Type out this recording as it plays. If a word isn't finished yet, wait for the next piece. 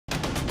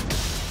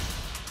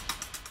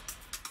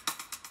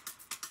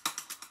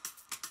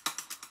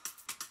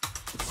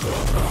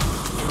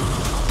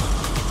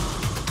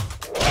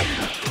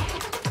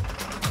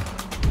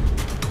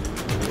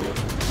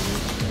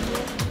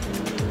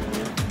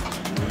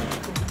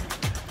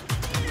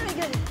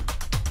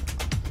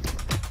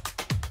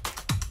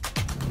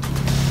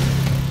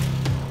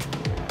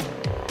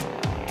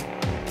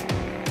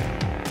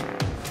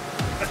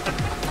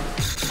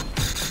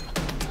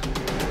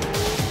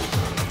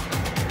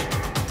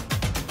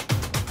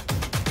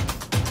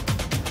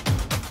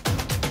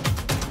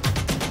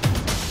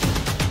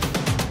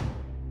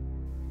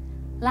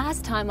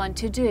Last time on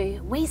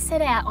TODU, we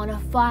set out on a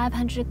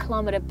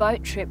 500-kilometre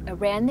boat trip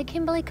around the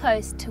Kimberley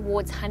coast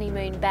towards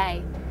Honeymoon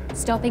Bay,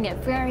 stopping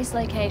at various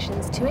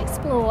locations to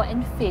explore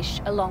and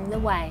fish along the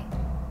way.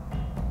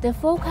 The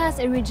forecast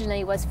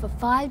originally was for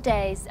 5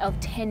 days of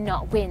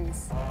 10-knot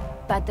winds,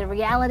 but the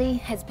reality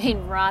has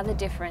been rather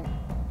different.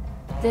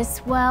 The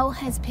swell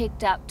has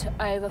picked up to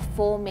over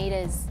 4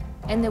 metres,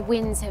 and the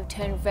winds have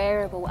turned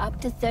variable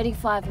up to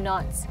 35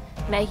 knots,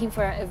 making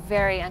for a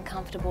very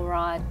uncomfortable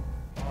ride.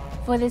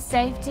 For the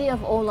safety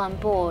of all on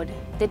board,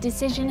 the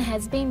decision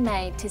has been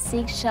made to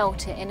seek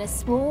shelter in a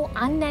small,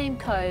 unnamed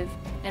cove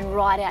and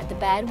ride out the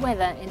bad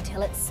weather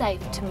until it's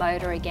safe to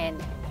motor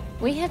again.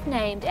 We have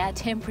named our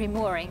temporary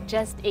mooring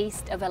just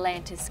east of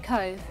Atlantis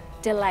Cove,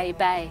 Delay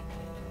Bay,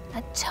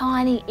 a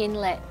tiny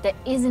inlet that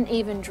isn't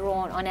even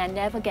drawn on our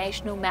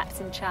navigational maps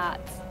and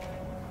charts.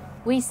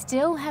 We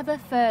still have a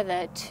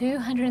further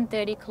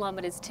 230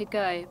 kilometres to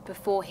go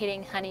before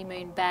hitting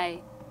Honeymoon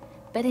Bay,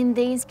 but in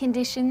these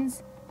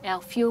conditions, our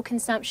fuel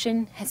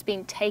consumption has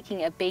been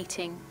taking a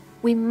beating.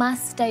 We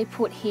must stay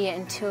put here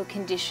until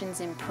conditions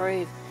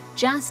improve,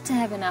 just to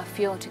have enough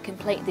fuel to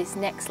complete this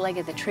next leg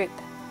of the trip.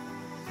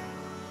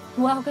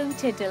 Welcome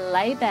to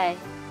Delay Bay,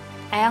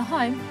 our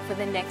home for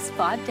the next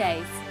 5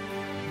 days.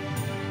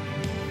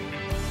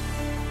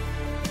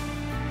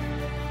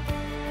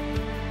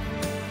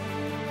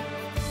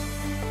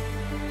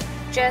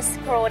 Just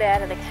crawled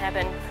out of the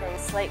cabin from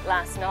sleep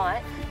last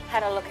night.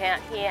 Had a look out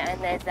here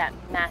and there's that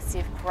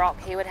massive croc.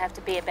 He would have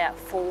to be about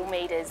 4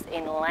 metres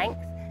in length.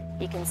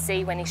 You can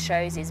see when he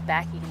shows his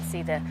back, you can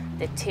see the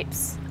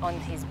tips on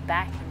his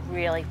back,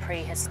 really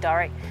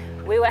prehistoric.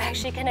 We were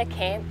actually going to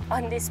camp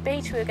on this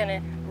beach. We were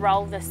going to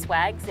roll the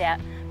swags out.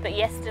 But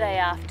yesterday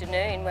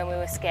afternoon when we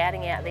were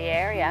scouting out the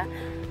area,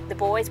 the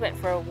boys went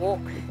for a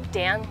walk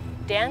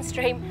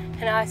downstream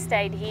and I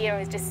stayed here and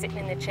was just sitting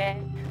in the chair.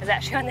 I was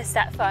actually on the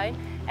sat phone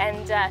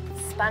and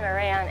spun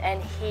around,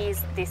 and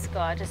here's this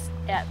guy just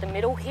out the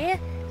middle here,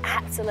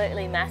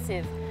 absolutely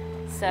massive.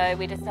 So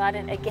we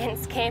decided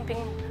against camping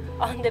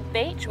on the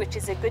beach, which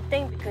is a good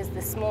thing because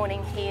this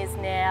morning he is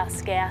now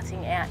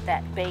scouting out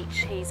that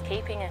beach. He's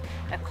keeping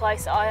a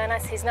close eye on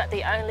us. He's not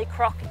the only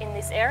croc in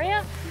this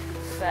area,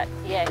 but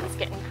yeah, he's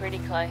getting pretty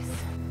close.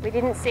 We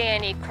didn't see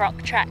any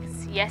croc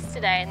tracks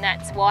yesterday, and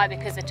that's why,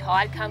 because the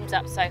tide comes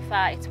up so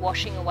far, it's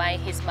washing away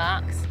his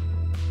marks.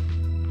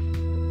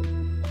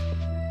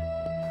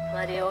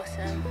 Bloody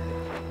awesome.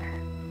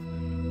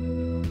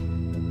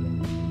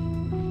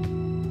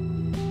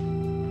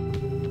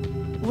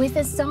 With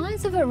a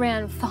size of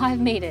around 5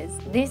 metres,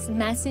 this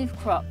massive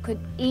croc could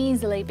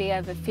easily be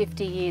over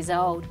 50 years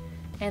old,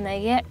 and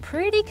they get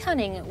pretty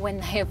cunning when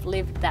they have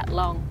lived that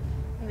long.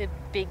 The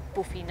big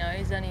buffy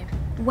nose on him.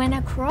 When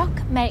a croc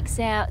makes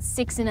our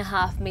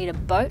 6.5 metre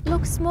boat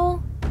look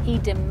small, he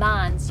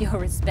demands your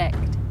respect.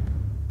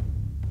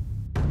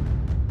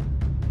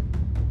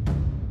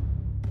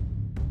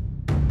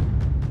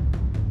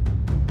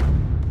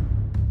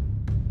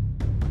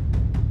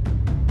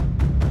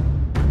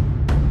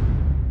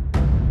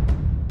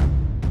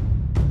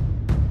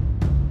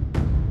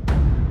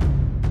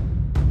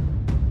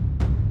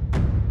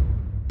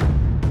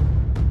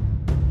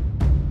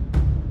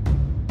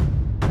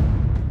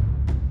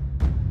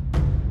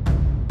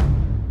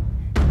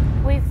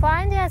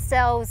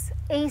 Ourselves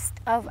east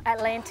of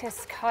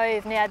Atlantis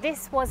Cove. Now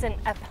this wasn't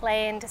a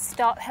planned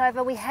stop,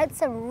 however we had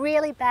some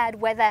really bad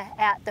weather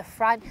out the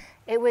front.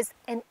 It was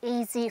an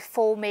easy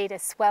 4 metre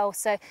swell,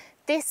 so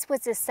this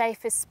was the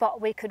safest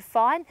spot we could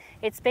find.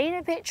 It's been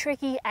a bit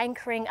tricky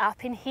anchoring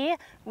up in here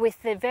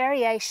with the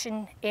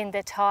variation in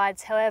the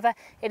tides. However,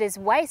 it is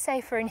way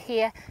safer in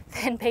here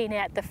than being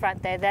out the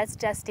front there. That's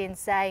just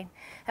insane.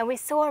 And we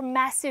saw a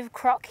massive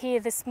croc here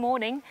this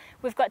morning.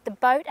 We've got the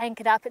boat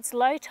anchored up. It's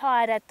low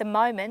tide at the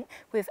moment.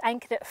 We've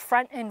anchored it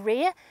front and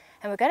rear,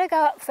 and we're going to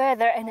go up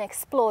further and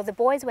explore. The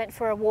boys went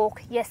for a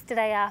walk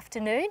yesterday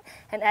afternoon,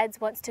 and Ads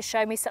wants to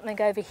show me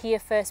something over here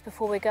first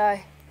before we go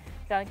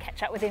and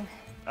catch up with him.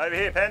 Over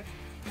here, Pen.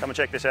 Come and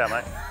check this out,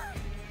 mate.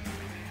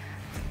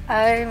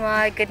 Oh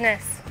my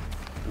goodness.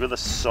 Look at the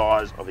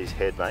size of his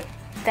head, mate.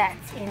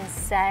 That's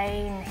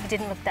insane. He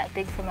didn't look that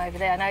big from over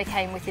there. I know he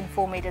came within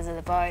 4 metres of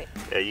the boat.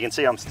 Yeah, you can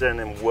see I'm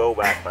standing them well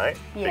back, mate.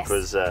 Yes.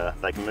 Because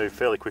they can move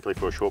fairly quickly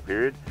for a short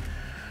period.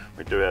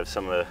 We do have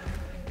some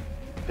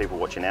people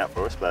watching out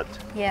for us, but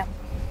yeah,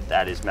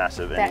 that is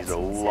massive, and he's a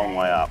long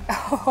way up.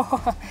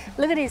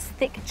 Look at his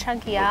thick,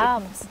 chunky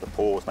arms. The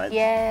paws, mate.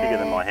 Yeah.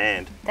 Bigger than my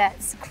hand.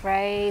 That's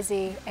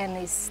crazy. And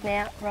his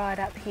snout right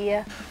up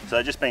here.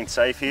 So just being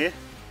safe here,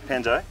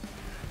 Penzo,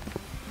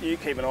 you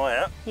keep an eye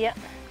out. Yep.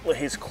 Well,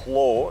 his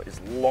claw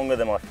is longer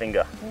than my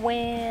finger.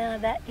 Wow,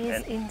 that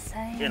is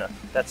insane. You know,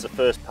 that's the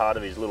first part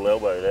of his little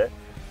elbow there.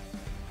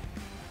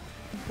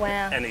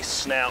 Wow. And his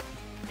snout,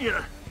 you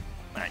know,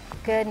 mate.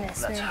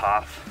 Goodness That's me.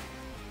 half.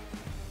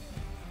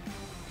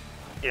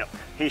 Yep,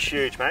 he's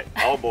huge, mate.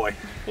 Oh boy.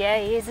 Yeah,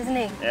 he is, isn't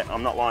he? Yeah,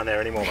 I'm not lying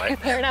there anymore, mate.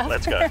 Fair enough.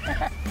 Let's go.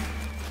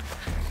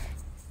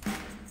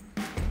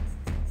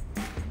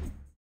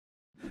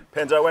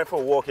 Penzo, I went for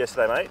a walk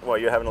yesterday, mate, while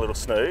you were having a little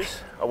snooze.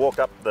 I walked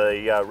up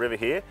the river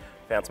here,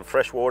 found some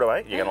fresh water,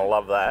 mate. You're going to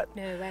love that.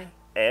 No way.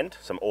 And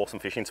some awesome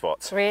fishing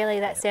spots.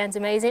 Really, that sounds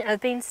amazing. I've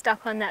been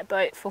stuck on that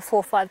boat for 4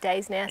 or 5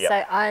 days now,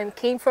 so I'm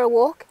keen for a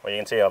walk. Well, you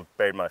can see I've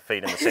buried my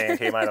feet in the sand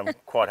here, mate. I'm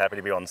quite happy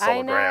to be on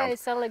solid ground. I know,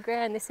 solid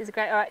ground. This is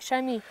great. All right,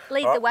 show me.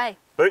 Lead the way.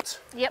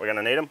 Boots. Yep. We're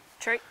going to need them.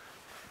 True.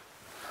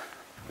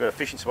 We've got a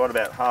fishing spot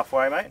about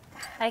halfway, mate.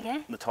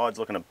 Okay. The tide's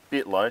looking a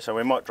bit low, so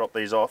we might drop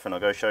these off and I'll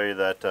go show you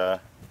that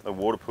the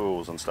water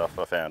pools and stuff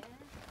I found.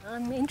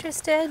 I'm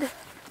interested.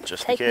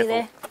 Just Take be careful.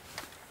 me there.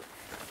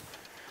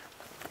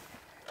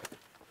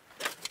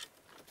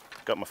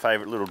 Got my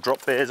favourite little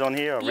drop bears on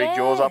here. I rigged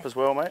yours up as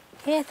well, mate.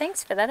 Yeah,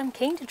 thanks for that. I'm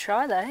keen to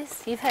try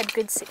those. You've had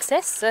good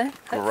success, so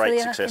hopefully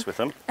Great success with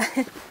them.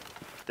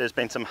 There's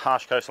been some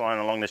harsh coastline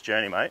along this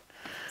journey, mate.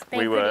 It's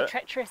been pretty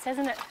treacherous,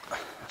 hasn't it?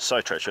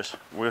 So treacherous.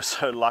 We were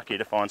so lucky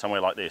to find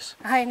somewhere like this.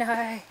 I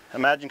know.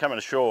 Imagine coming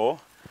ashore,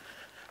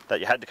 that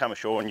you had to come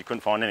ashore and you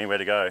couldn't find anywhere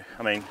to go.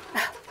 I mean,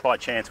 by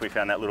chance we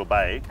found that little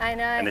bay. I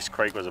know. And this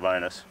creek was a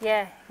bonus.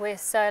 Yeah, we're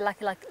so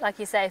lucky. Like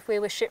you say, if we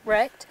were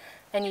shipwrecked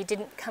and you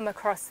didn't come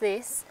across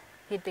this,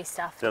 you'd be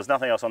stuffed. There was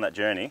nothing else on that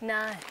journey.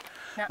 No.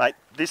 Mate,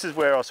 this is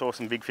where I saw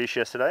some big fish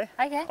yesterday.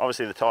 Okay.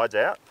 Obviously the tide's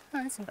out. Oh,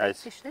 there's some big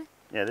fish there.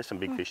 Yeah, there's some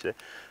big fish there.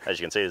 As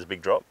you can see, there's a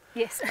big drop.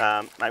 Yes.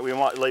 Mate, we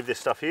might leave this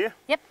stuff here.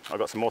 Yep. I've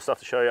got some more stuff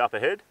to show you up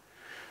ahead.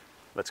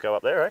 Let's go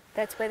up there, eh?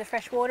 That's where the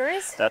fresh water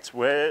is? That's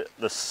where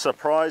the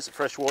surprise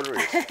fresh water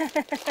is.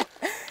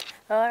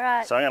 All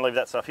right. So I'm going to leave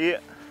that stuff here.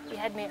 You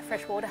had me at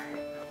fresh water.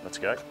 Let's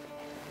go.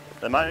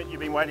 The moment you've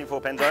been waiting for,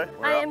 Penzo.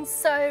 I am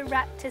so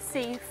rapt to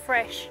see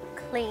fresh,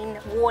 clean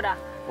water.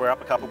 We're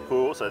up a couple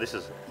pools, so this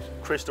is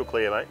crystal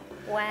clear, mate.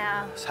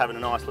 Wow. Just having a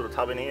nice little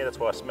tub in here. That's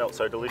why I smelt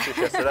so delicious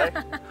yesterday.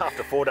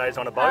 After 4 days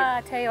on a boat.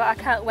 I tell you what, I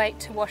can't wait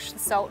to wash the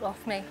salt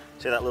off me.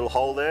 See that little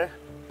hole there?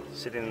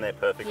 Sitting in there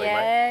perfectly, mate.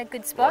 Yeah,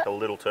 good spot. Like a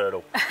little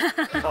turtle.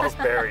 I was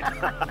buried.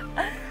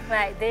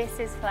 Mate, this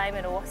is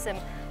flaming awesome.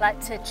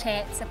 Like, to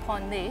chance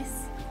upon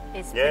this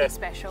is pretty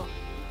special.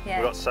 Yeah.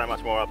 We've got so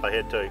much more up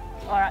ahead too.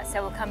 All right,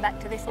 so we'll come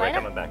back to this later?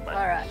 We're coming back, mate.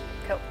 All right,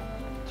 cool.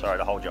 Sorry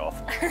to hold you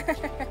off.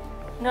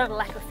 Not a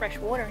lack of fresh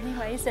water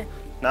anyway, is it?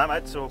 No, mate,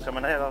 it's all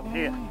coming out up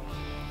here.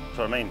 That's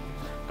what I mean.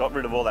 Got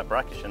rid of all that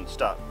brackish and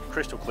start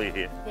crystal clear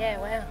here. Yeah,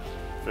 wow.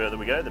 The further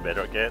we go, the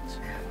better it gets.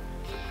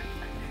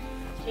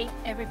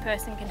 Every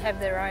person can have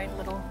their own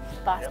little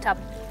bathtub.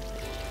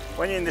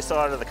 When you're in this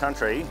side of the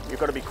country, you've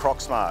got to be croc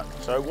smart.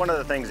 So one of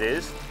the things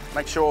is,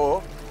 make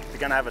sure if you're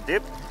going to have a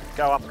dip,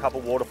 go up a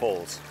couple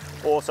waterfalls.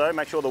 Also,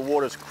 make sure the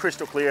water's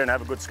crystal clear and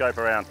have a good scope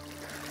around.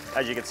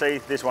 As you can see,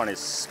 this one is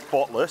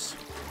spotless.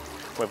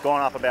 We've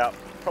gone up about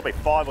probably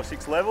 5 or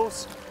 6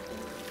 levels.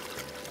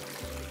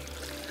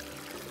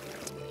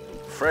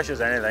 Fresh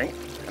as anything,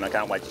 and I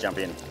can't wait to jump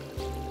in.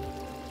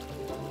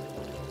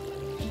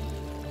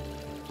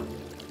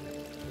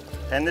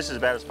 And this is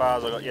about as far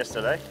as I got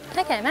yesterday.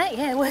 Okay, mate,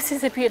 yeah, well, this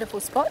is a beautiful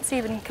spot. It's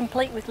even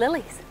complete with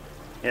lilies.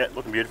 Yeah,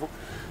 looking beautiful.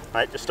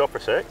 Mate, just stop for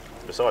a sec.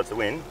 Besides the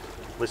wind,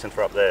 listen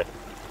for up there.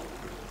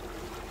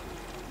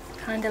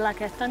 Kind of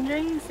like a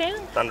thundering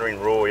sound?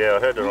 Thundering roar, yeah. I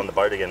heard it on the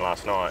boat again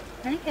last night.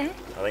 Okay.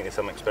 I think there's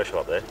something special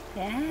up there.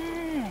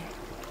 Yeah.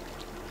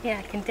 Yeah,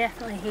 I can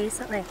definitely hear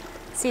something.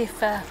 See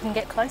if we can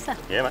get closer.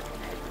 Yeah, mate.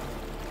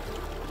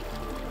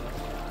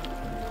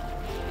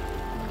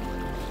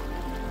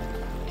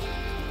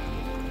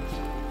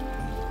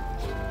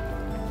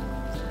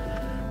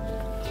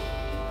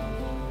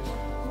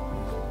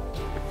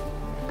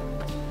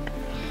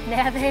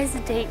 Now there's a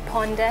deep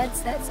pond,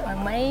 Dads. That's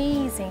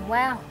amazing.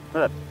 Wow.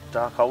 Look at that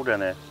dark hole down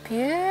there.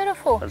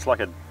 Beautiful. It's like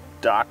a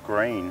dark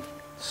green.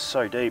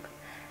 So deep.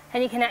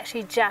 And you can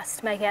actually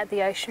just make out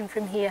the ocean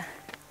from here.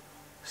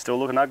 Still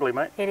looking ugly,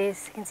 mate. It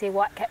is. You can see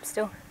white cap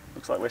still.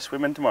 Looks like we're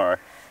swimming tomorrow.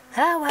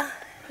 Oh, well,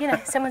 you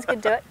know, someone's got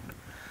to do it.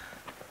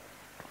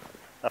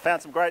 I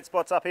found some great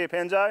spots up here,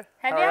 Penzo.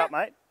 Have Hurry ya? up,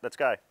 mate. Let's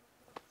go.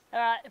 All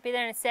right, I'll be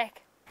there in a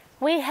sec.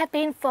 We have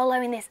been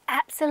following this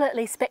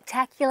absolutely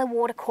spectacular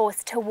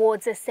watercourse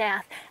towards the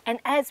south, and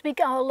as we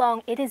go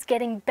along, it is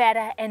getting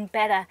better and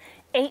better.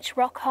 Each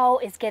rock hole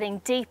is getting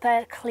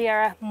deeper,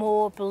 clearer,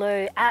 more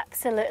blue.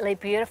 Absolutely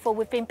beautiful.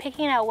 We've been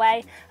picking our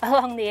way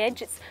along the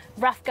edge. It's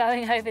rough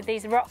going over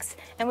these rocks,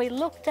 and we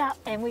looked up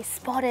and we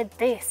spotted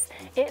this.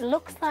 It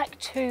looks like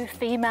 2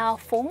 female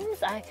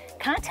forms. I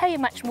can't tell you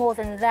much more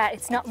than that.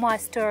 It's not my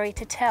story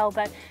to tell,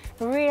 but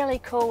really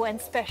cool and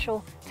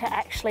special to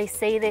actually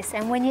see this.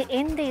 And when you're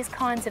in these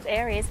kinds of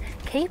areas,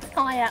 keep an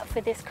eye out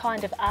for this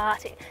kind of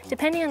art.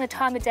 Depending on the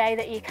time of day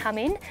that you come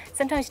in,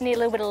 sometimes you need a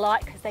little bit of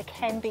light because they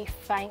can be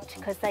faint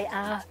because they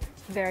are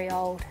very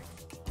old.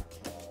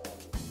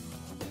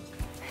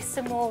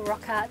 some more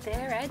rock art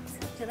there, Ed.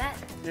 Look at that.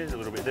 There's a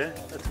little bit there.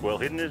 That's well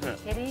hidden, isn't it?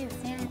 It is,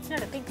 yeah. It's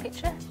not a big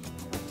picture.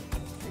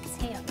 It's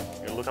here.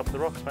 You gotta look up the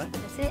rocks, mate.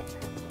 That's it.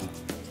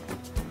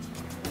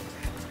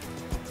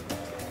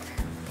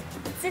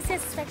 This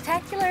is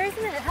spectacular,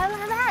 isn't it? How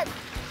about that?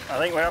 I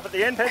think we're up at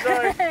the end,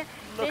 Pedro.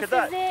 Look at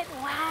that. This is it.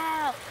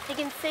 Wow. You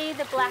can see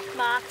the black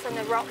marks on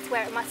the rocks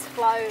where it must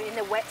flow in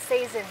the wet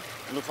season.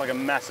 It looks like a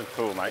massive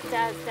pool, mate. It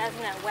does,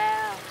 doesn't it?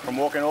 Wow. From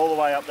walking all the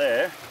way up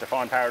there to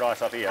find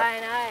paradise up here.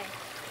 I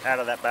know. Out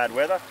of that bad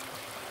weather.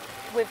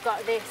 We've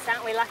got this,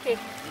 aren't we lucky?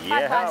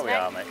 Yeah, High we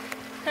are, mate.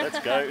 Let's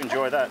go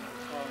enjoy that.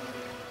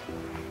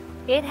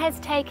 It has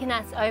taken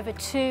us over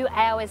 2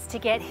 hours to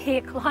get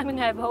here,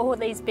 climbing over all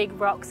these big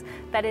rocks,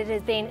 but it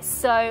has been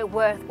so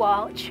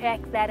worthwhile. Check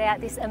that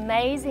out, this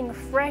amazing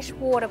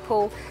freshwater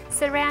pool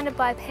surrounded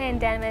by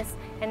pandanus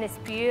and this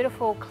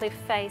beautiful cliff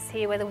face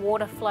here where the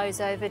water flows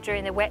over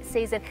during the wet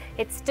season.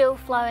 It's still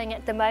flowing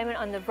at the moment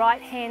on the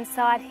right hand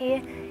side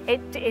here.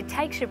 It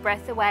takes your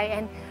breath away,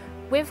 and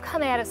we've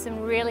come out of some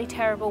really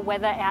terrible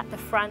weather out the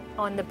front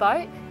on the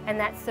boat, and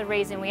that's the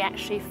reason we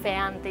actually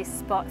found this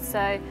spot.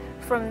 So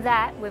from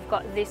that, we've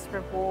got this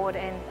reward,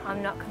 and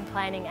I'm not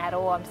complaining at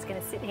all. I'm just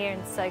going to sit here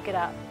and soak it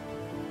up.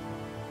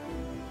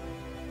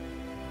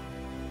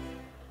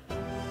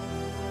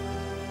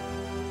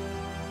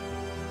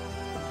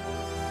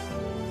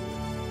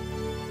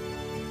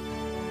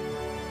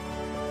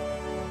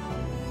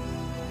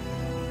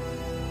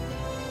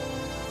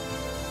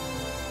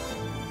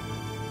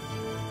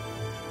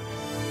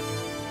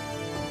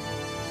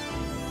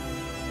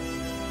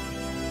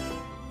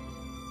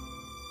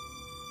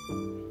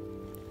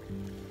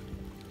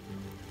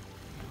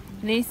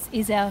 This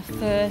is our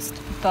first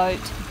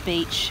boat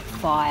beach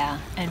fire,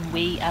 and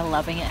we are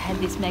loving it. Had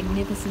this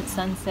magnificent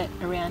sunset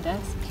around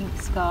us, pink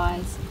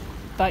skies,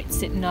 boat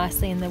sitting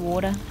nicely in the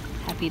water.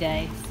 Happy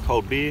days.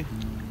 Cold beer.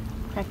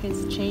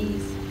 Crackers,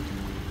 cheese.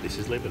 This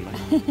is living,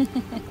 mate.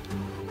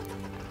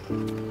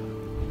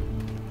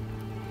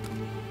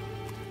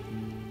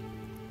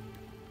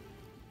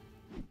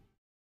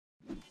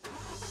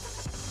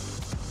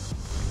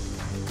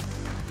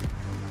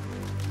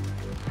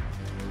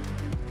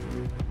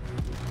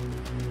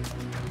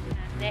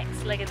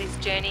 Next leg of this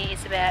journey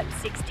is about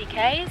 60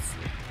 k's,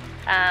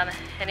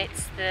 and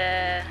it's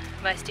the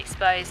most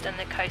exposed on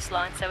the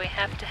coastline, so we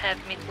have to have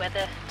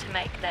mid-weather to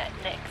make that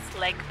next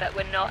leg, but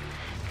we're not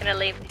going to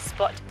leave this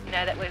spot, you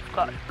know, that we've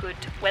got good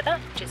weather,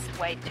 just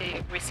way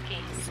too risky.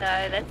 So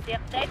that's the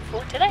update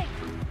for today.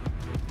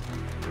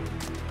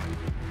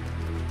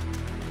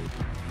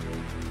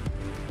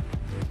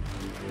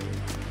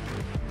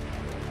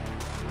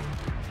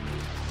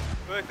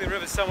 Berkeley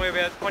River's somewhere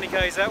about 20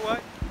 k's that way.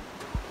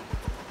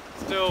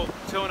 Still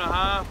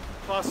 2.5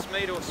 plus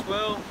metre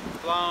swell,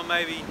 blowing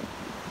maybe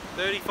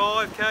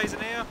 35 k's an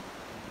hour.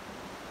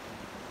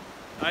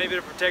 Only bit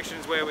of protection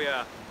is where we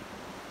are.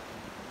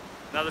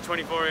 Another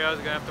 24 hours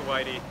we're going to have to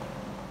wait here.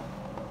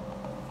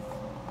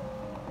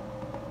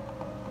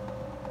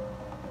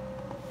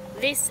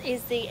 This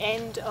is the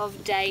end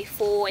of day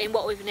 4 in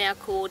what we've now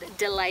called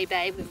Delay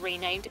Bay. We've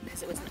renamed it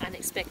because it was an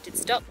unexpected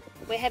stop.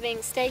 We're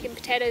having steak and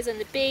potatoes on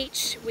the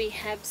beach. We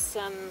have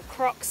some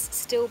crocs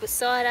still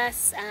beside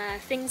us.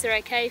 Things are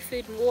okay,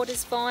 food and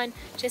water's fine.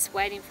 Just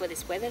waiting for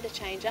this weather to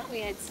change, aren't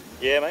we, Eds?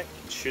 Yeah, mate.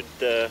 It should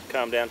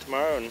calm down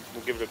tomorrow, and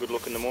we'll give it a good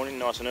look in the morning,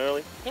 nice and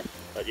early. Yep.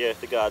 But yeah,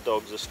 the guard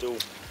dogs are still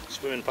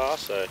swimming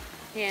past, so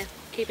yeah,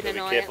 keeping an eye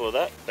out. Be careful of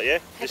that. But yeah,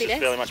 this is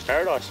fairly much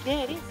paradise.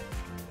 Yeah, it is.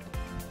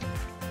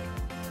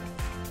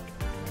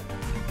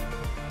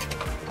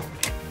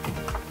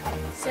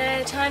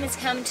 So time has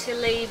come to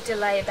leave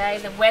Delay Bay.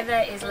 The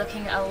weather is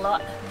looking a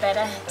lot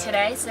better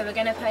today, so we're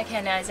going to poke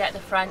our nose out the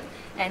front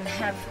and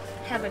have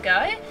a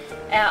go.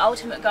 Our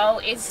ultimate goal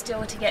is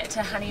still to get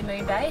to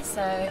Honeymoon Bay,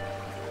 so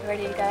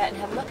ready to go out and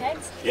have a look,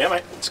 Eggs? Yeah,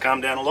 mate, it's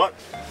calmed down a lot.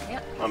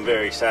 Yep. I'm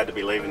very sad to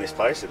be leaving this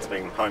place. It's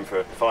been home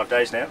for 5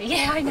 days now.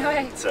 Yeah, I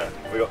know. So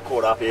we got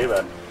caught up here,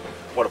 but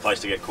what a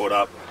place to get caught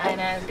up. I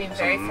know, we've been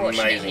very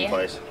fortunate amazing here.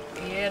 Place.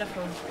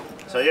 Beautiful.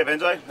 So yeah,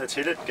 Benzo, let's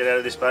hit it. Get out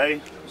of this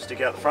bay,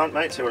 stick out the front,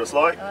 mate, see what it's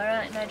like.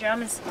 Alright, no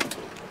dramas.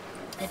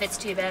 If it's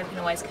too bad, we can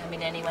always come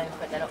in anyway. We've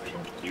got that option.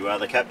 You are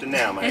the captain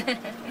now, mate.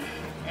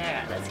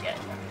 Alright, let's go.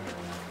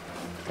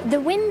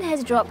 The wind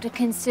has dropped a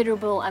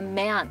considerable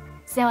amount,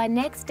 so our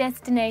next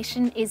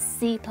destination is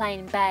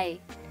Seaplane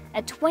Bay,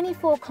 a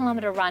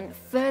 24-kilometre run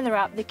further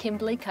up the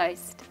Kimberley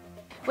coast.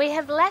 We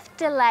have left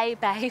Delay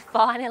Bay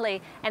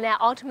finally, and our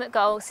ultimate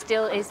goal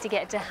still is to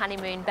get to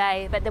Honeymoon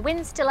Bay, but the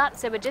wind's still up,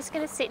 so we're just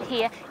going to sit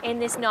here in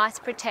this nice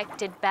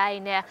protected bay.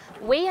 Now,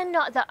 we are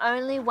not the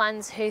only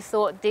ones who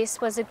thought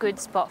this was a good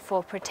spot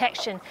for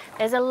protection.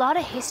 There's a lot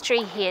of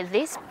history here.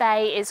 This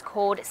bay is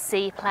called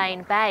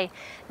Seaplane Bay.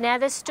 Now,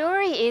 the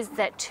story is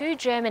that 2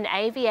 German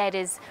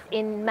aviators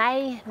in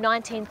May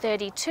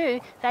 1932,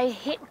 they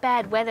hit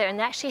bad weather and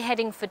they're actually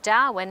heading for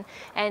Darwin,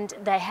 and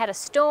they had a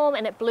storm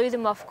and it blew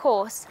them off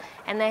course.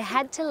 and they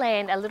had to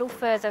land a little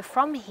further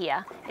from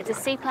here. It's a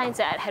seaplane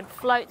that had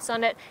floats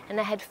on it, and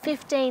they had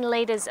 15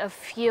 litres of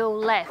fuel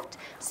left.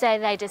 So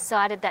they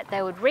decided that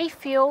they would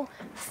refuel,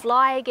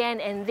 fly again,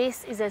 and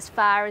this is as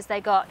far as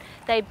they got.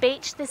 They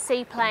beached the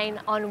seaplane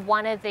on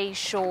one of these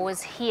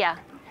shores here.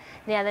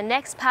 Now the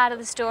next part of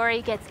the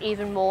story gets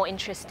even more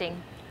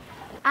interesting.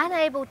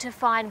 Unable to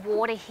find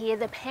water here,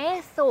 the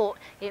pair thought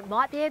it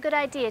might be a good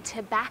idea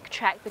to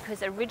backtrack,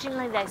 because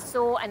originally they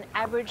saw an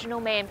Aboriginal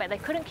man, but they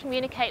couldn't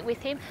communicate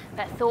with him,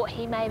 but thought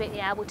he may be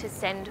able to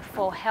send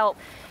for help.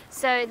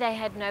 So they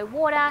had no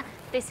water.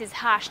 This is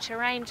harsh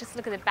terrain. Just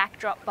look at the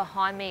backdrop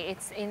behind me.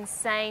 It's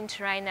insane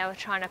terrain they were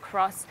trying to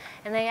cross.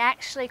 And they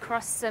actually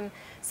crossed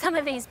some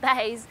of these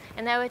bays,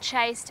 and they were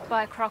chased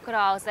by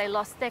crocodiles. They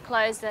lost their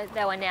clothes.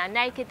 They were now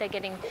naked. They're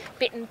getting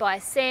bitten by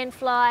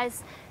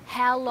sandflies.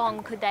 How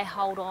long could they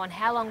hold on?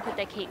 How long could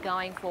they keep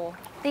going for?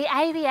 The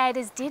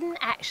aviators didn't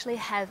actually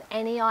have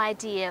any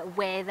idea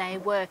where they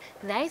were.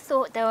 They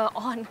thought they were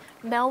on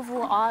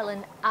Melville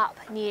Island up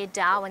near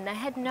Darwin. They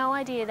had no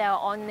idea they were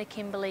on the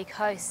Kimberley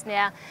coast.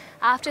 Now,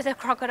 after the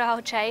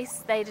crocodile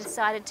chase, they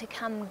decided to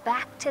come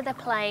back to the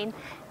plane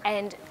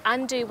and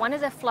undo one of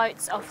the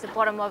floats off the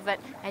bottom of it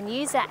and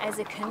use that as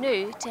a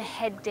canoe to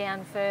head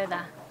down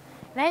further.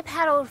 They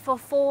paddled for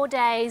 4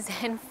 days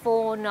and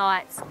 4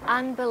 nights.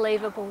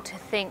 Unbelievable to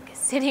think,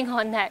 sitting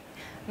on that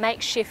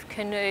makeshift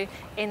canoe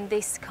in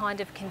this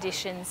kind of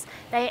conditions.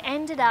 They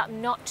ended up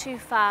not too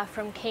far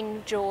from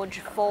King George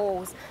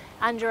Falls.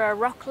 Under a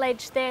rock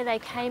ledge there, they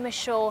came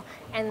ashore,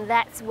 and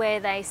that's where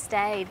they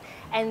stayed.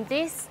 And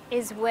this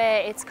is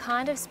where it's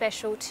kind of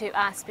special to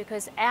us,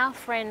 because our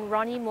friend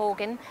Ronnie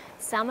Morgan,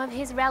 some of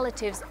his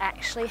relatives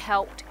actually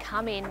helped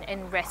come in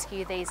and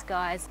rescue these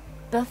guys.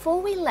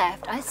 Before we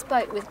left, I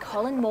spoke with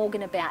Colin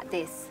Morgan about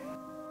this.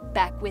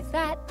 Back with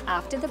that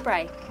after the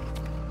break.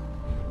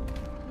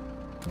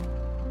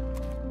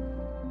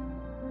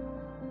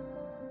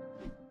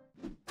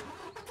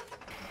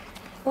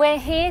 We're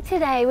here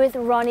today with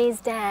Ronnie's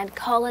dad,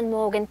 Colin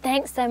Morgan.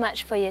 Thanks so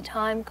much for your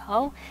time,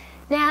 Col.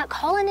 Now,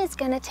 Colin is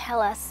going to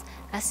tell us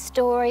a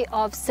story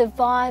of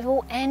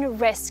survival and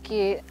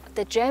rescue of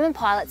the German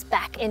pilots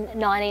back in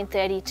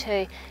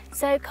 1932.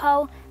 So,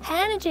 Col,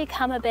 how did you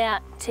come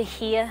about to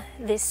hear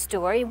this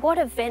story? What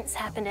events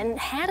happened and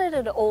how did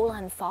it all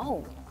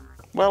unfold?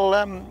 Well,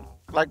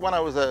 like when I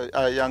was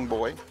a young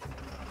boy,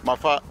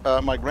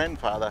 my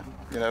grandfather,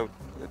 you know,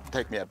 would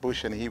take me out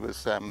bush, and he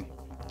was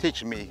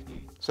teaching me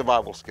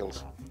survival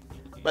skills.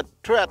 But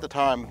throughout the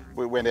time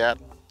we went out,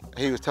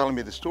 he was telling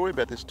me the story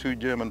about these 2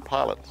 German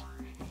pilots.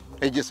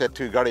 He just had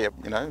 2 gurriap,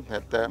 you know,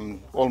 that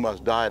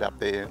almost died up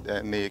there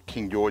near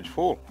King George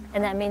Fall.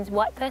 And that means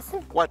white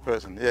person? White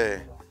person, yeah.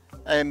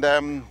 And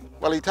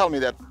well, he told me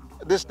that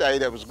this day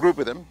there was a group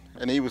of them,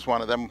 and he was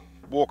one of them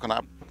walking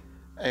up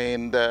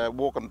and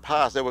walking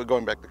past. They were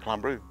going back to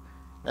Clumbroo.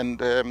 And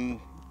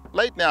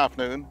late in the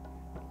afternoon,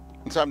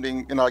 and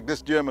something, you know, like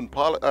this German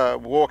pilot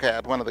walk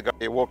out, one of the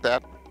guys walked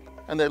out,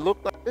 and they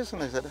looked like this,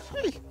 and they said,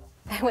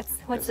 "Hey,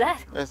 what's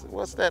that?" I said,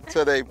 "What's that?"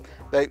 So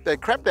they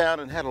crept down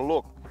and had a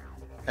look,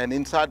 and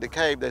inside the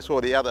cave they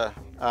saw the other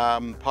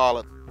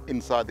pilot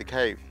inside the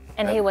cave.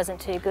 And he wasn't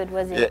too good,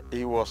 was he? Yeah,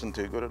 he wasn't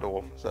too good at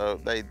all.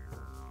 So they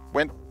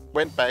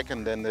went back,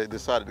 and then they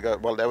decided to go.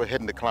 Well, they were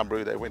heading to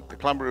Clumbroo. They went to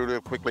Clumbroo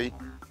real quickly,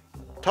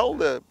 told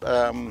the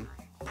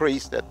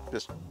priest that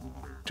there's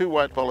 2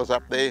 white fellas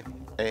up there,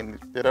 and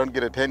if they don't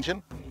get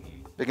attention,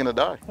 they're going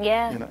to die.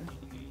 Yeah. You know.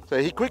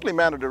 So he quickly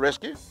mounted a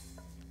rescue,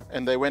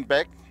 and they went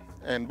back.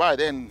 And by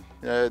then,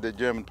 the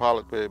German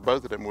pilot,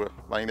 both of them were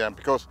laying down,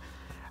 because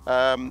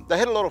they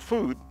had a lot of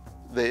food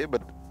there,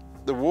 but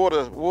the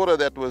water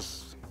that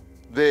was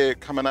there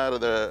coming out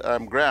of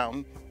the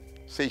ground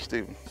ceased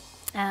to.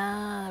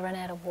 Ah, ran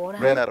out of water.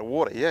 Ran out of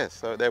water, yes.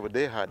 So they were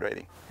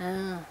dehydrating.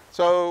 Ah.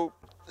 So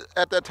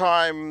at that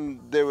time,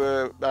 they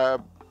were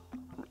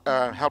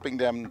helping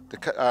them to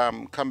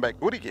come back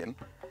good again.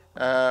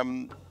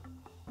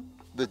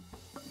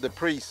 The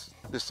priest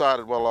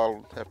decided, well,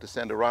 I'll have to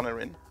send a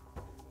runner in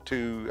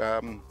to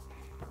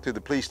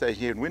the police station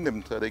here in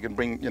Wyndham, so they can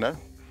bring, you know,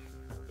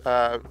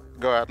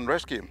 go out and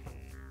rescue him.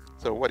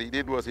 So what he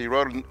did was he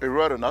wrote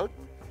a note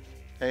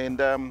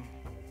and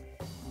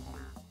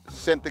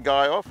sent the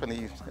guy off, and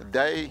he's a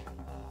day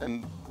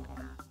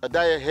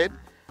ahead.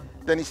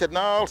 Then he said,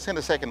 "No, I'll send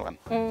a second one."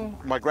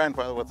 My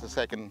grandfather was the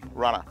second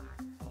runner,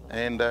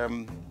 and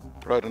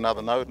wrote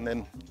another note and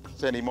then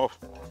sent him off.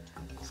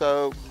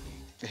 So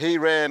he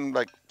ran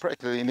like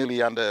practically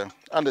nearly under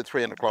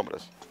 300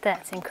 kilometers.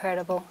 That's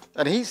incredible.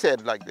 And he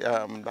said like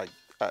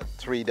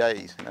 3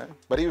 days, you know,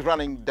 but he was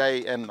running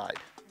day and night.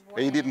 Wow.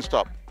 He didn't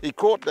stop. He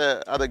caught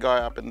the other guy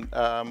up in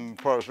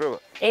Forest River.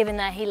 Even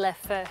though he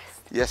left first.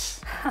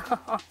 Yes.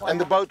 Wow. And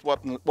the boat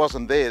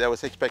wasn't there. They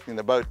was expecting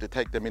the boat to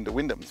take them into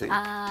Wyndham. See?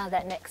 Ah,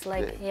 that next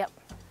leg, Yeah. Yep.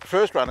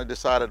 First runner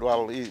decided,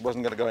 well, he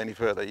wasn't going to go any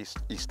further.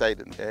 He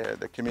stayed in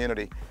the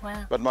community.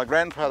 Wow. But my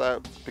grandfather,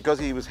 because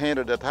he was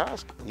handed a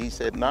task, he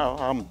said, "No,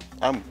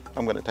 I'm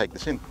going to take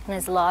this in." And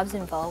there's lives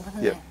involved,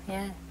 isn't Yep. there?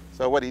 Yeah.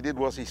 So what he did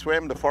was he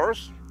swam the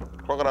forest,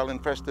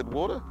 crocodile-infested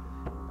water,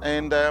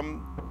 and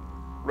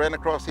ran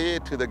across here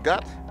to the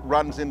gut,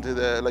 runs into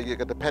the, like you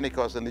got the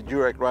Panicos and the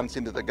Durack runs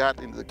into the gut,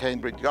 into the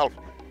Cambridge Gulf.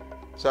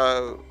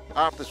 So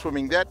after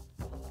swimming that,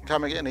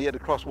 coming in, he had to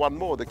cross one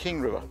more, the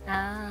King River.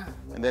 Ah.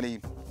 And then he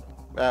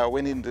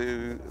went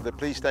into the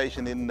police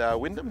station in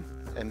Wyndham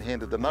and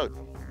handed the note.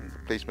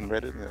 The policeman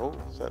read it, and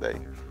so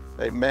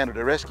they mounted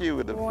a rescue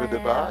with the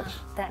barge.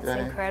 That's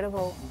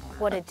incredible.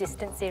 What a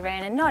distance he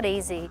ran, and not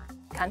easy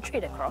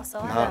country to cross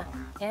either. No.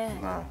 Yeah.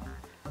 No.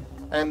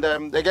 And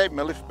they gave him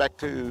a lift back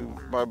to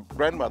my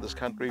grandmother's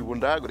country,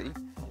 Wundaguri,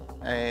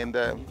 and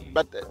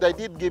but they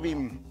did give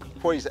him,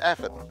 for his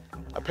effort,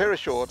 a pair of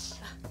shorts,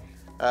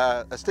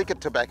 a stick of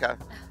tobacco,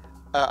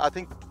 I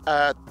think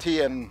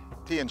tea and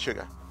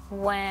sugar.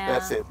 Wow.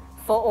 That's it.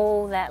 For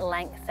all that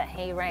length that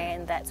he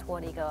ran, that's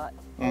what he got.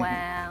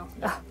 Wow.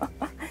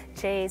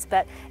 Jeez,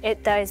 but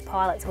those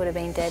pilots would have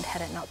been dead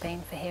had it not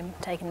been for him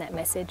taking that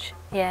message.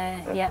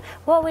 Yeah.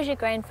 What was your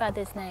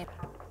grandfather's name?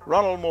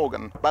 Ronald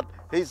Morgan, but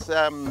his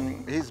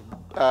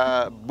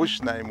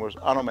bush name was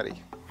Anomari.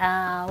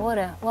 Ah, what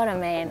a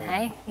man,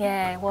 hey?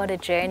 Yeah, what a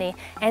journey.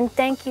 And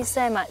thank you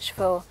so much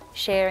for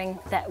sharing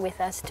that with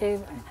us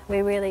too.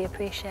 We really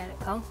appreciate it,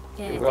 Cole.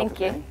 Yeah, thank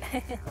you.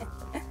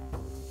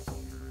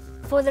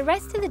 For the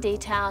rest of the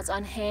details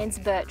on Hans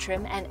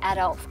Bertram and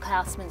Adolf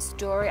Klausmann's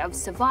story of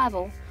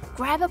survival,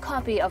 grab a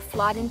copy of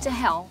Flight into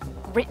Hell,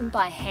 written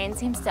by Hans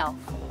himself.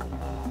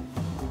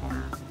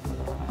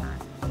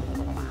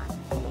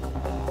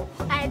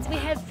 As we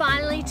have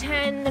finally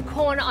turned the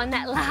corner on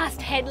that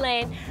last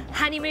headland,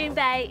 Honeymoon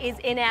Bay is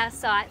in our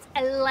sights.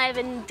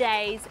 11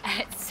 days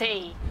at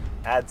sea.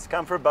 Ads,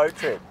 come for a boat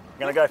trip.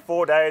 We're going to go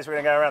 4 days, we're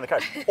going to go around the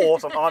coast.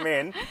 Awesome, I'm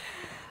in.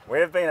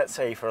 We've been at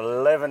sea for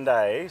 11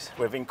 days.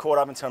 We've been caught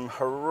up in some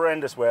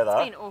horrendous weather.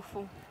 It's been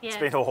awful. Yeah. It's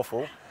been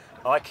awful.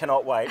 I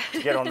cannot wait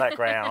to get on that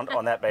ground,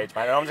 on that beach,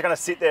 mate. And I'm just going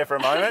to sit there for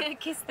a moment.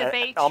 Kiss the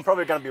beach. I'm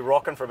probably going to be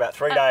rocking for about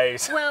 3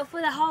 days. Well,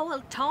 for the whole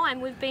time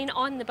we've been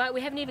on the boat,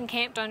 we haven't even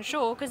camped on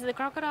shore because the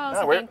crocodiles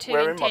have been too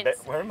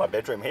intense. We're in my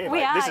bedroom here, we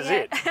mate. Are, this is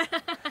it.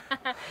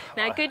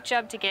 No, good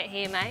job to get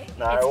here, mate.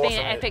 No, it's awesome. been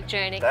an epic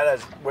journey.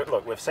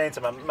 Look, we've seen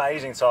some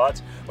amazing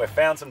sights. We've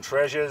found some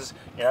treasures.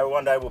 You know,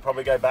 one day we'll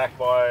probably go back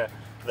by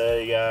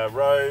the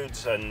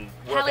roads and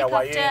work our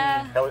way in.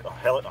 I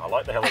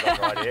like the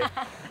helicopter idea.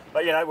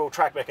 But you know, we'll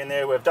track back in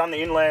there. We've done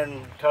the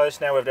inland coast,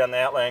 now we've done the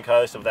outland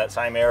coast of that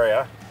same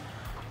area.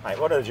 Mate,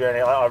 what a journey.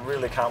 I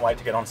really can't wait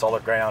to get on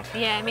solid ground.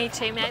 Yeah, me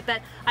too, mate.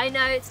 But I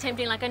know it's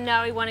tempting, like I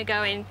know we want to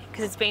go in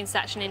because it's been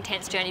such an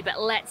intense journey,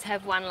 but let's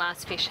have one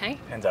last fish, hey?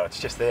 Enzo,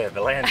 it's just there.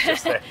 The land's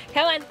just there.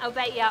 Come on, I'll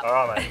bait you up.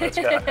 All right, mate, let's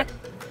go.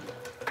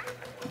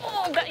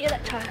 Oh, got you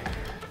that time.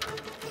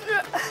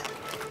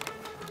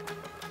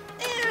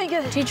 There we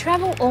go. To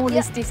travel all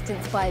this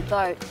distance by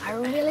boat, I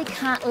really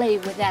can't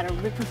leave without a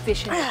rip of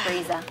fish in the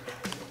freezer.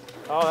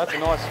 Oh, that's a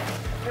nice,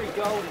 pretty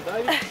golden,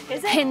 baby.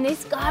 Is it? And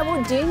this guy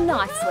will do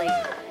nicely.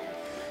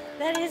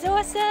 That is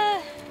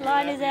awesome.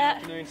 Line is out.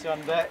 Afternoon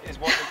sun, that is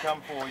what we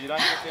come for. You don't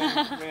get them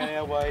around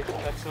our way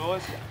that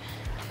size.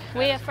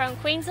 We are from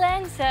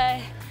Queensland, so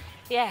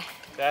yeah.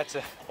 That's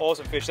an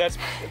awesome fish. That's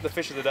the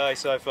fish of the day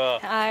so far.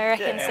 I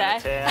reckon so.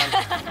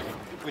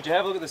 Would you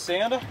have a look at the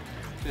sounder?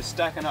 They're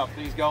stacking up.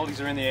 These goldies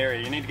are in the area.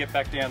 You need to get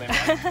back down there,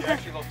 mate. You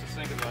actually lost a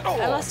sinker, mate.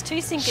 I lost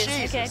 2 sinkers.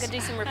 Jesus. Okay, I've got to do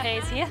some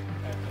repairs here.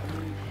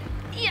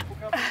 Yeah.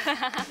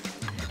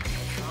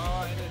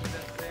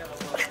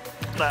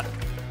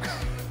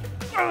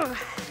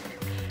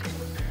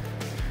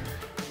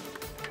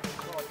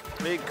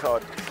 Big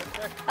cod.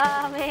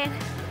 Oh man,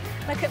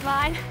 look at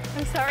mine.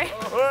 I'm sorry.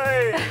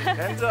 Hey,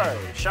 Enzo,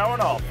 showing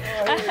off.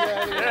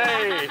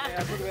 Hey.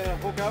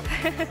 Hook up.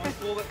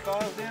 Pull that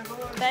bails down,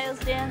 guys. Bails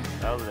down.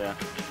 Bails down.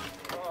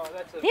 Oh,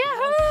 that's a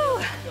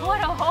Yahoo! What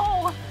a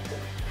hole!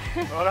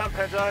 Well done,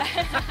 Penzo.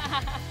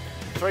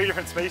 3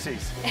 different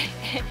species.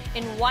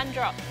 In one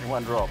drop. In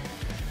one drop.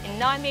 In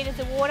 9 metres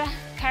of water,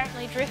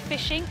 currently drift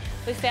fishing.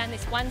 We found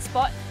this one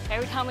spot.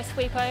 Every time we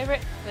sweep over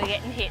it, we're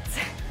getting hits.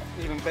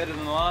 even better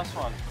than the last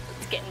one.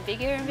 It's getting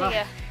bigger and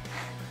bigger.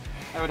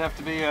 That would have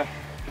to be a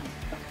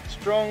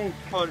strong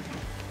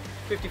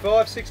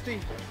 55, 60,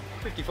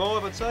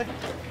 55 I'd say.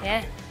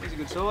 Yeah. These are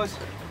good size.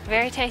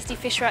 Very tasty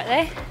fish right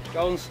there.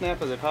 Golden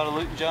snapper, they're part of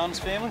Luke and John's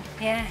family.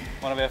 Yeah.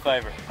 One of our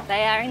favourite.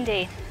 They are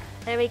indeed.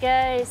 There we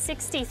go,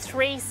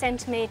 63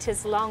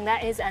 centimetres long.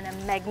 That is a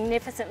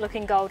magnificent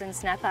looking golden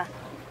snapper.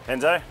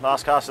 Enzo,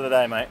 last cast of the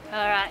day, mate.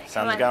 All right,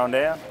 Sun's going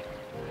down.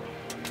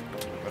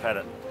 We've had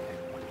an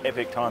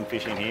epic time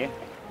fishing here.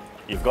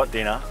 You've got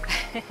dinner,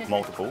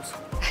 multiples.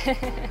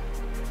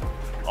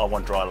 I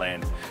want dry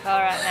land. All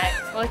right,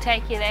 mate, we'll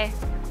take you there.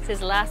 This is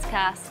the last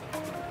cast.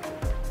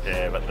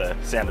 Yeah, but the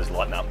sounders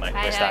lighten up, mate.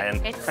 We're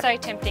staying. It's so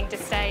tempting to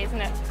stay,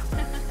 isn't it?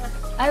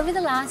 Over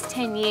the last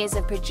 10 years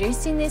of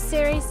producing this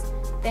series,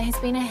 there has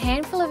been a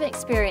handful of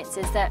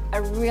experiences that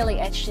are really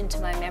etched into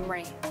my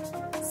memory.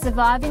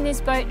 Surviving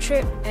this boat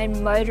trip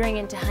and motoring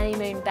into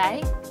Honeymoon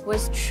Bay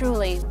was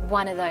truly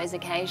one of those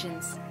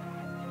occasions.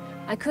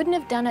 I couldn't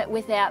have done it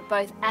without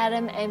both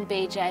Adam and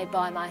BJ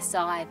by my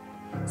side,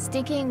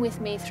 sticking with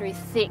me through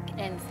thick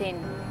and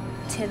thin,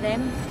 To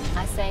them,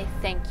 I say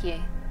thank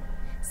you.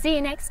 See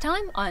you next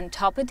time on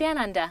Top of Down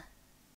Under.